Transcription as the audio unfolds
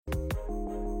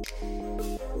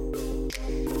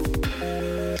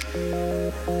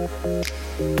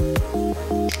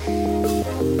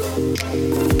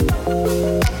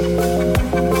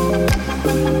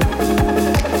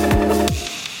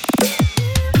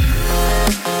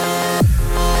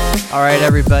All right,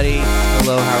 everybody.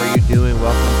 Hello, how are you doing?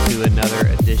 Welcome to another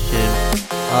edition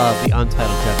of the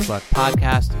Untitled Jeff Gluck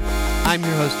podcast. I'm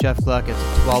your host, Jeff Gluck. It's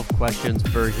a 12 questions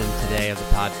version today of the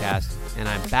podcast, and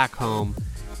I'm back home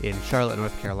in Charlotte,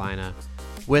 North Carolina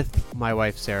with my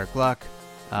wife, Sarah Gluck.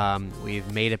 We've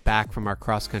made it back from our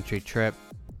cross-country trip,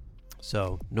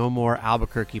 so no more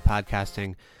Albuquerque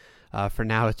podcasting. For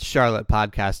now, it's Charlotte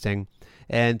podcasting.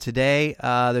 And today,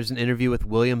 there's an interview with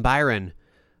William Byron,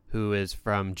 who is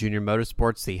from Junior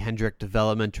Motorsports, the Hendrick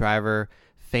development driver.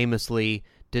 Famously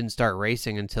didn't start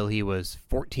racing until he was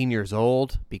 14 years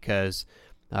old because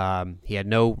he had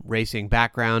no racing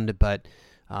background, but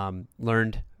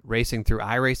learned racing through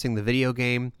iRacing, the video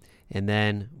game, and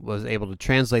then was able to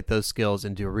translate those skills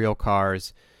into real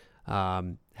cars.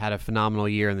 Had a phenomenal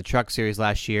year in the Truck Series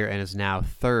last year and is now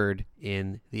third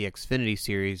in the Xfinity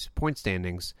Series point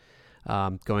standings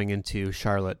going into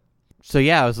Charlotte. So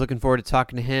yeah, I was looking forward to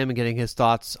talking to him and getting his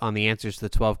thoughts on the answers to the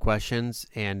 12 questions,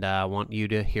 and I want you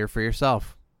to hear for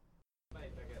yourself.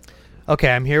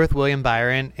 Okay, I'm here with William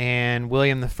Byron, and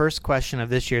William, the first question of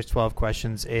this year's 12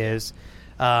 questions is,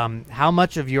 how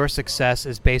much of your success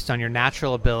is based on your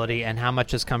natural ability and how much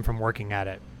has come from working at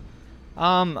it?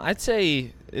 I'd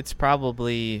say it's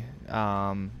probably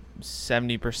 70%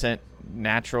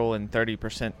 natural and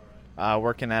 30%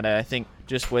 working at it. I think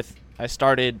just I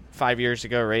started 5 years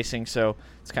ago racing, so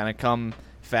it's kind of come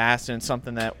fast, and it's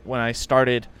something that when I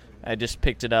started, I just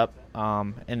picked it up,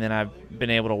 and then I've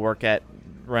been able to work at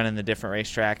running the different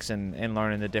racetracks and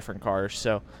learning the different cars.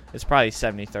 So it's probably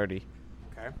 70-30.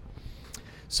 Okay.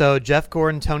 So Jeff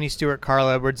Gordon, Tony Stewart, Carl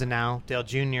Edwards, and now Dale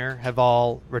Jr. have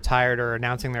all retired or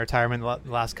announcing their retirement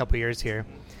the last couple of years here.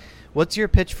 What's your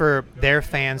pitch for their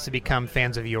fans to become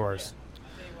fans of yours?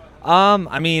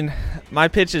 I mean, my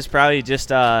pitch is probably just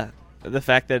the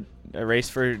fact that I race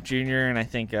for Junior, and I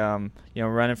think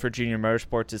running for Junior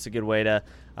Motorsports is a good way to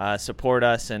support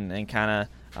us and kind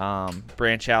of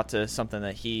branch out to something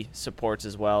that he supports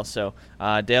as well. So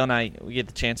Dale and I, we get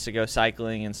the chance to go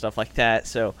cycling and stuff like that,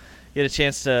 so get a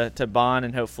chance to bond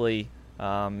and hopefully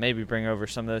maybe bring over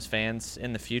some of those fans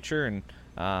in the future, and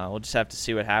we'll just have to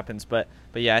see what happens. But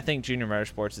yeah, I think Junior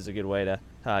Motorsports is a good way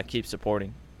to keep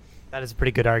supporting. That is a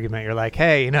pretty good argument. You're like,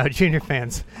 hey, Junior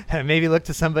fans, maybe look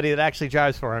to somebody that actually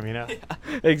drives for them, Yeah,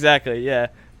 exactly, yeah.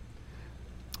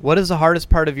 What is the hardest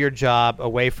part of your job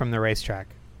away from the racetrack?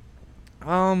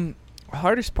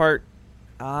 Hardest part,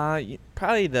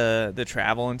 probably the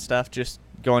travel and stuff, just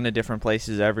going to different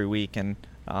places every week and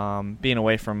being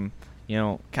away from,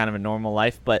 kind of a normal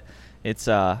life. But it's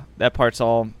that part's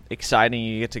all exciting.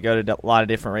 You get to go to a lot of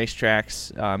different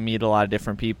racetracks, meet a lot of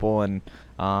different people, and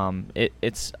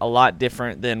it's a lot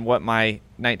different than what my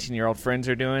 19-year-old friends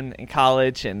are doing in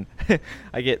college, and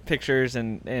I get pictures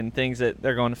and things that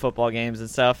they're going to football games and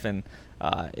stuff, and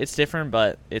it's different,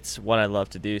 but it's what I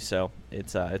love to do, so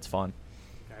it's fun.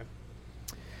 Okay.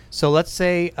 So let's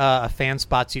say a fan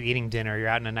spots you eating dinner. You're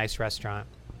out in a nice restaurant.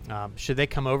 Should they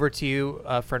come over to you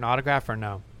for an autograph or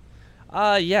no?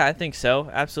 Yeah, I think so.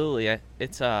 Absolutely.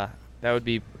 That would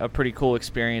be a pretty cool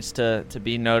experience to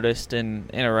be noticed in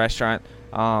a restaurant.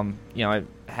 I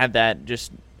had that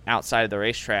just outside of the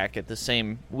racetrack at the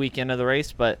same weekend of the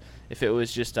race, but if it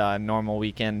was just a normal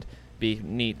weekend, it'd be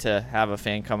neat to have a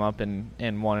fan come up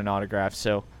and want an autograph.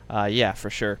 So, yeah, for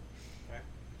sure. Okay.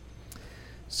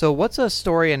 So what's a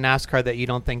story in NASCAR that you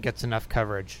don't think gets enough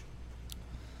coverage?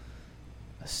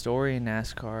 A story in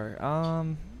NASCAR?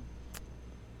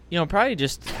 Probably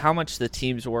just how much the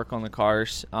teams work on the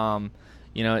cars.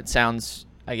 It sounds,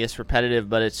 I guess, repetitive,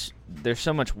 but there's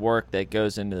so much work that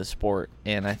goes into the sport,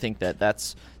 and I think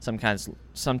that's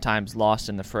sometimes lost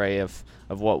in the fray of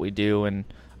what we do. And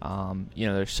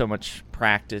there's so much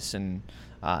practice and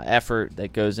effort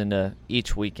that goes into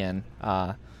each weekend.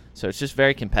 So it's just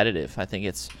very competitive. I think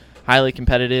it's highly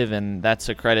competitive, and that's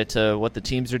a credit to what the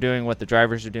teams are doing, what the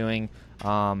drivers are doing,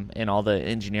 and all the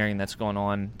engineering that's going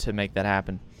on to make that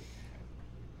happen.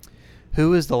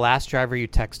 Who is the last driver you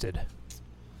texted?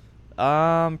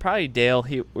 Probably Dale.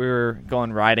 We were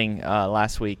going riding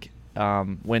last week,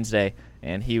 Wednesday,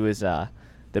 and he was the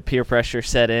peer pressure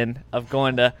set in of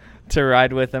going to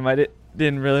ride with him. I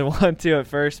didn't really want to at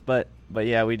first, but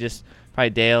yeah, we just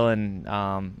probably Dale and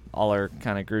all our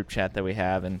kind of group chat that we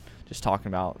have, and just talking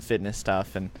about fitness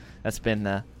stuff, and that's been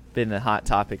the hot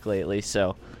topic lately.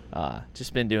 So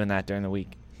just been doing that during the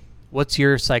week. What's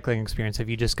your cycling experience? Have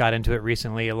you just got into it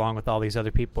recently along with all these other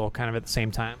people kind of at the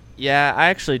same time? Yeah, I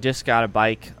actually just got a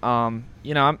bike. I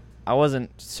wasn't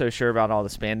so sure about all the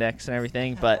spandex and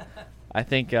everything, but I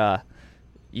think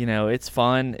it's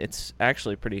fun. It's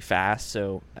actually pretty fast.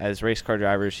 So as race car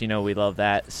drivers, we love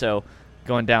that. So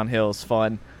going downhill is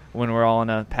fun. when we're all in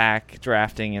a pack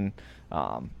drafting. And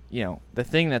the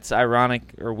thing that's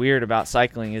ironic or weird about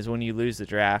cycling is when you lose the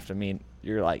draft, I mean,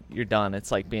 you're done.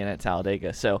 It's like being at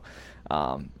Talladega. So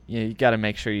you got to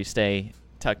make sure you stay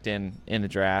tucked in the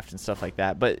draft and stuff like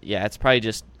that. But yeah, it's probably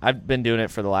just I've been doing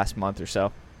it for the last month or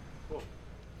so.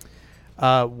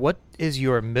 What is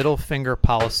your middle finger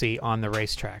policy on the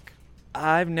racetrack?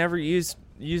 I've never used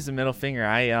the middle finger.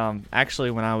 I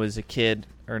actually, when I was a kid,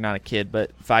 or not a kid,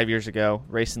 but 5 years ago,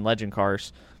 racing legend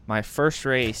cars, my first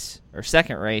race or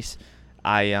second race,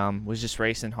 I was just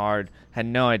racing hard, had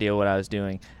no idea what I was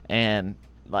doing, and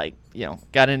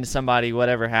got into somebody,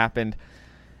 whatever happened,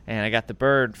 and I got the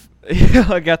bird.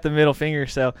 I got the middle finger,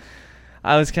 so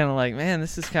I was kind of like, man,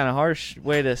 this is kind of harsh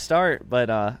way to start,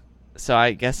 but so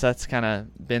I guess that's kind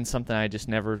of been something I just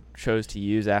never chose to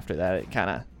use after that. It kind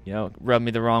of rubbed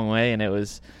me the wrong way, and it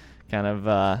was kind of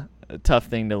a tough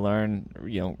thing to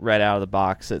learn, right out of the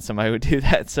box that somebody would do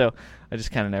that. So I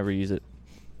just kind of never use it.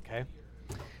 Okay.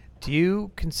 Do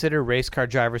you consider race car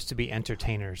drivers to be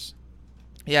entertainers?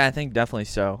 Yeah, I think definitely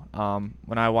so.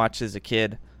 When I watched as a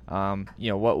kid,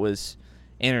 what was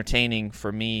entertaining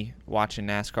for me watching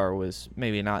NASCAR was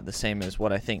maybe not the same as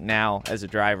what I think now as a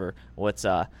driver. What's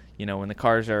when the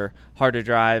cars are hard to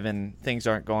drive and things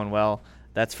aren't going well,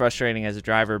 that's frustrating as a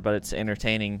driver, but it's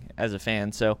entertaining as a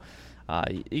fan. So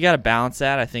you got to balance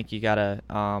that. I think you got to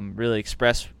really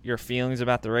express your feelings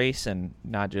about the race and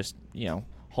not just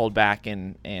hold back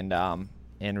and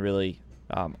really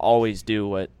always do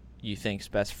what you think's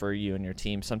best for you and your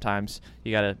team. Sometimes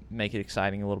you got to make it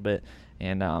exciting a little bit,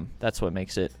 and that's what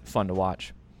makes it fun to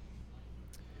watch.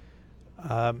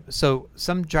 So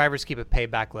some drivers keep a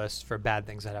payback list for bad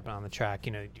things that happen on the track.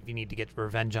 If you need to get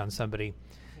revenge on somebody.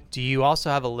 Do you also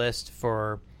have a list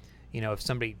for, if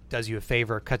somebody does you a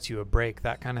favor, cuts you a break,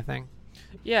 that kind of thing?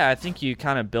 Yeah, I think you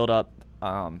kind of build up.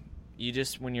 You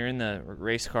just, when you're in the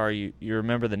race car, you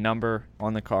remember the number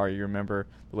on the car. You remember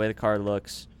the way the car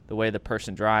looks, the way the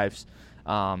person drives.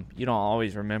 You don't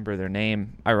always remember their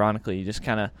name. Ironically, you just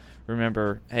kind of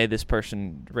remember, hey, this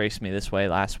person raced me this way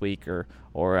last week, or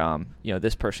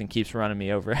this person keeps running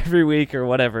me over every week, or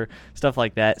whatever, stuff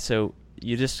like that. So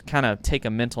you just kind of take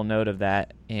a mental note of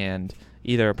that and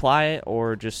either apply it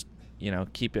or just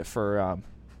keep it for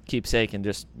keepsake, and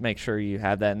just make sure you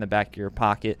have that in the back of your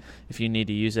pocket if you need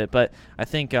to use it. But I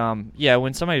think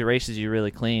when somebody races you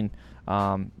really clean,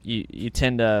 you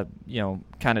tend to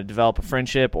kind of develop a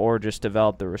friendship or just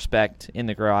develop the respect in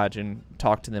the garage and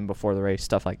talk to them before the race,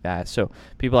 stuff like that. So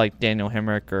people like Daniel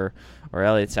Hemrick or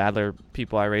Elliott Sadler,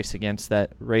 people I race against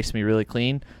that race me really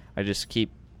clean, I just keep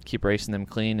racing them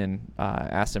clean and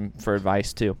ask them for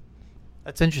advice too.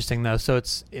 That's interesting though. So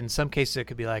it's, in some cases it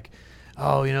could be like,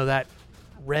 oh, that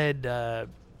red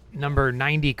number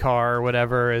 90 car or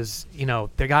whatever is,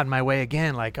 they got in my way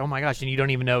again, like, oh my gosh, and you don't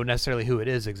even know necessarily who it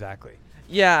is exactly.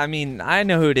 Yeah, I mean, I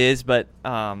know who it is, but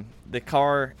the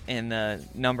car and the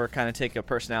number kind of take a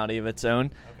personality of its own.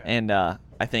 Okay. And I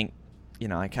think,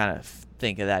 I kind of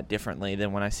think of that differently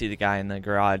than when I see the guy in the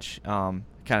garage.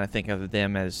 Kind of think of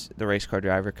them as the race car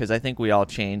driver, because I think we all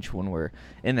change when we're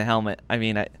in the helmet. I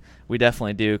mean, we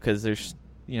definitely do, because there's,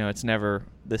 it's never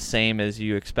the same as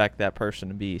you expect that person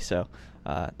to be. So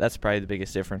that's probably the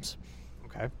biggest difference.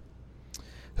 Okay.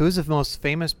 Who's the most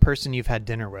famous person you've had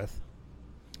dinner with?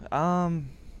 I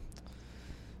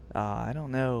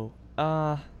don't know.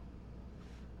 I'd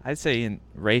say in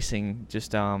racing,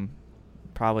 just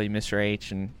probably Mr.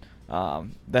 H, and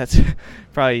that's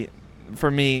probably, for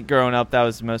me growing up, that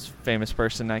was the most famous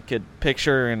person I could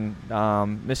picture, and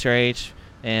Mr. H,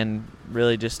 and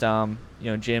really just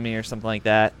Jimmy or something like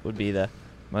that would be the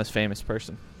most famous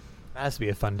person. That has to be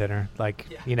a fun dinner. Like,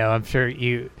 yeah. I'm sure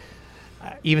you,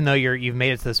 even though you've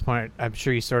made it to this point, I'm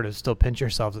sure you sort of still pinch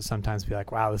yourselves at sometimes, be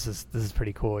like, wow, this is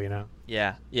pretty cool,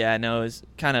 Yeah, I know. It was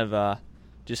kind of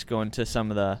just going to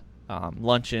some of the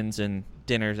luncheons and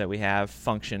dinners that we have,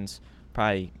 functions,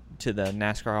 probably to the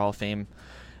NASCAR Hall of Fame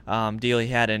deal he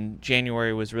had in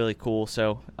January was really cool.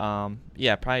 So,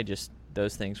 probably just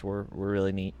those things were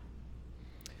really neat.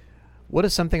 What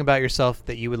is something about yourself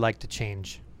that you would like to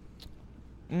change?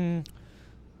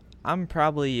 I'm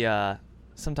probably,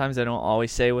 sometimes I don't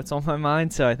always say what's on my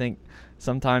mind, so I think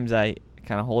sometimes I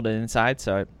kind of hold it inside,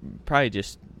 so I probably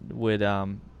just would, I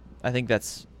think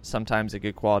that's sometimes a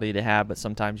good quality to have, but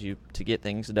sometimes to get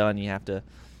things done, you have to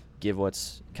give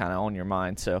what's kind of on your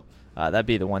mind, so that'd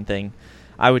be the one thing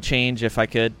I would change if I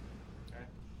could.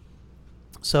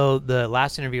 So the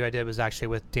last interview I did was actually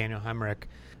with Daniel Hemrick.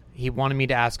 He wanted me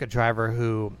to ask a driver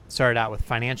who started out with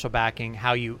financial backing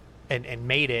how you and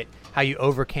made it, how you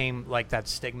overcame like that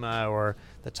stigma or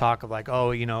the talk of like,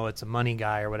 oh, it's a money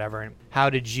guy or whatever. And how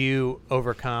did you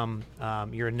overcome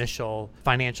your initial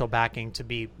financial backing to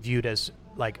be viewed as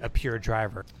like a pure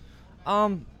driver?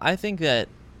 I think that,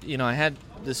 I had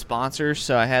the sponsors,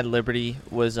 so I had Liberty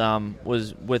was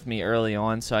with me early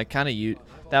on, so I kind of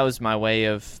that was my way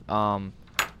of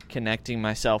connecting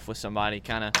myself with somebody,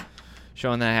 kind of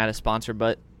showing that I had a sponsor.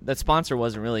 But that sponsor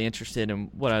wasn't really interested in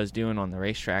what I was doing on the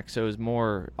racetrack, so it was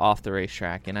more off the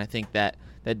racetrack. And I think that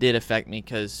did affect me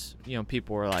because,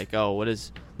 people were like, oh, what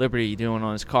is Liberty doing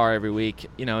on his car every week?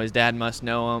 His dad must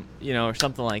know him, or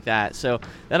something like that. So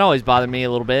that always bothered me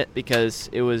a little bit because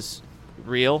it was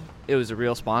real. It was a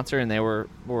real sponsor, and they were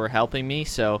helping me.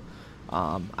 So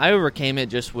I overcame it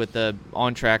just with the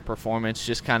on-track performance,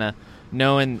 just kind of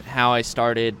knowing how I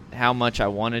started, how much I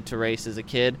wanted to race as a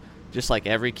kid, just like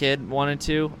every kid wanted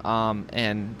to.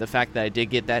 And the fact that I did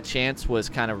get that chance was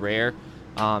kind of rare.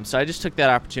 So I just took that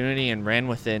opportunity and ran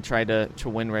with it and tried to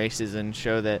win races and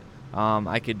show that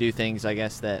I could do things, I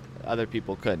guess, that other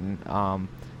people couldn't.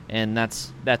 And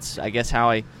that's I guess, how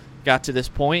I got to this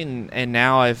point. And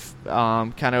now I've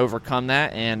kind of overcome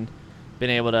that and been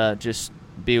able to just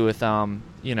be with,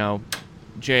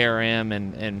 JRM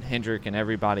and Hendrick and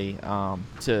everybody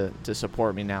to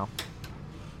support me now.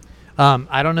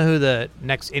 I don't know who the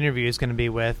next interview is going to be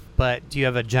with, but do you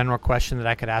have a general question that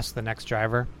I could ask the next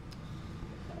driver?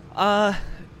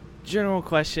 General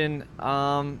question.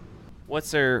 What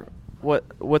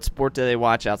sport do they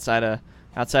watch outside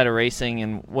of racing,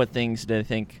 and what things do they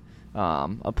think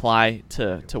apply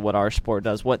to what our sport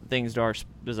does? What things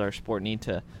does our sport need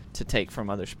to take from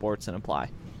other sports and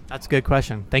apply? That's a good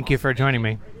question. Thank you for joining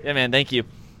me. Yeah, man. Thank you.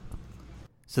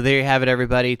 So there you have it,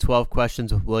 everybody. 12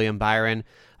 questions with William Byron.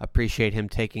 Appreciate him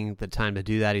taking the time to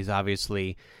do that. He's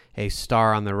obviously a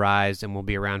star on the rise and will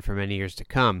be around for many years to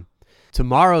come.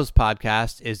 Tomorrow's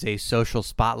podcast is a social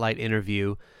spotlight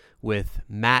interview with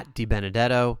Matt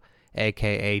DiBenedetto,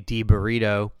 a.k.a. D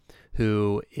Burrito,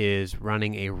 who is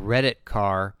running a Reddit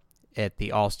car at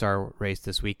the All-Star race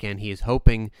this weekend. He is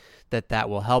hoping that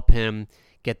will help him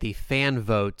get the fan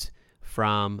vote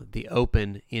from the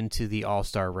Open into the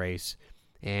All-Star race.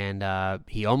 And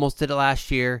he almost did it last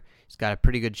year. He's got a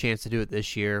pretty good chance to do it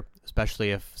this year,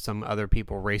 especially if some other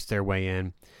people race their way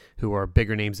in who are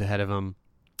bigger names ahead of him,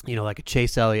 like a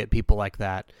Chase Elliott, people like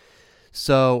that.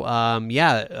 So,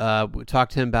 we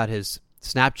talked to him about his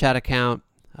Snapchat account,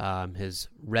 his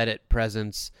Reddit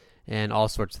presence, and all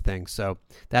sorts of things. So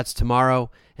that's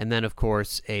tomorrow. And then, of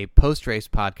course, a post-race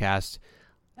podcast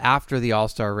after the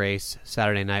All-Star race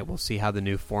Saturday night. We'll see how the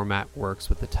new format works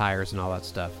with the tires and all that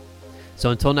stuff. So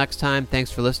until next time,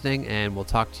 thanks for listening, and we'll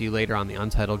talk to you later on the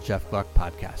Untitled Jeff Gluck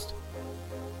podcast.